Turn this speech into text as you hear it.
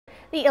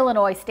The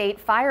Illinois State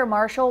Fire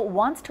Marshal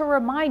wants to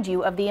remind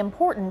you of the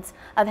importance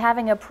of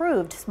having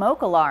approved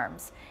smoke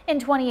alarms. In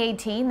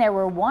 2018, there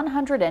were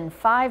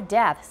 105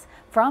 deaths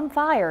from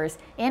fires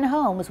in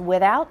homes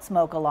without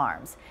smoke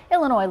alarms.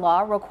 Illinois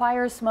law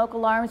requires smoke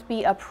alarms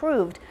be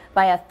approved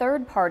by a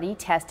third-party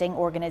testing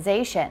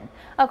organization.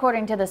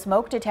 According to the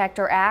Smoke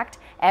Detector Act,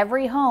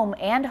 every home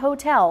and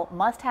hotel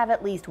must have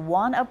at least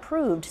one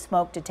approved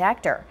smoke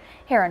detector.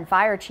 Heron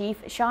Fire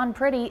Chief Sean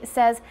Pretty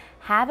says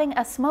having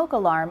a smoke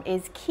alarm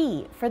is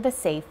key for the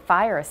safe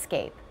fire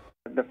escape.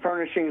 The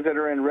furnishings that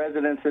are in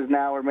residences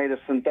now are made of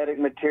synthetic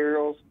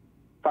materials.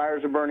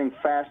 Fires are burning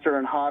faster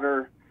and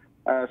hotter.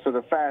 So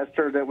the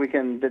faster that we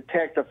can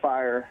detect a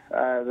fire,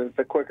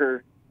 the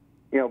quicker,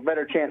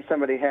 better chance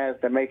somebody has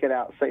to make it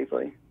out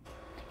safely.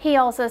 He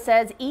also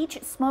says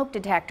each smoke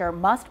detector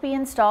must be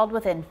installed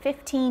within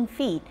 15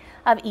 feet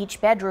of each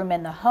bedroom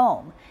in the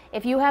home.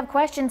 If you have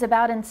questions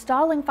about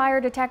installing fire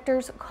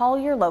detectors, call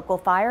your local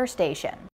fire station.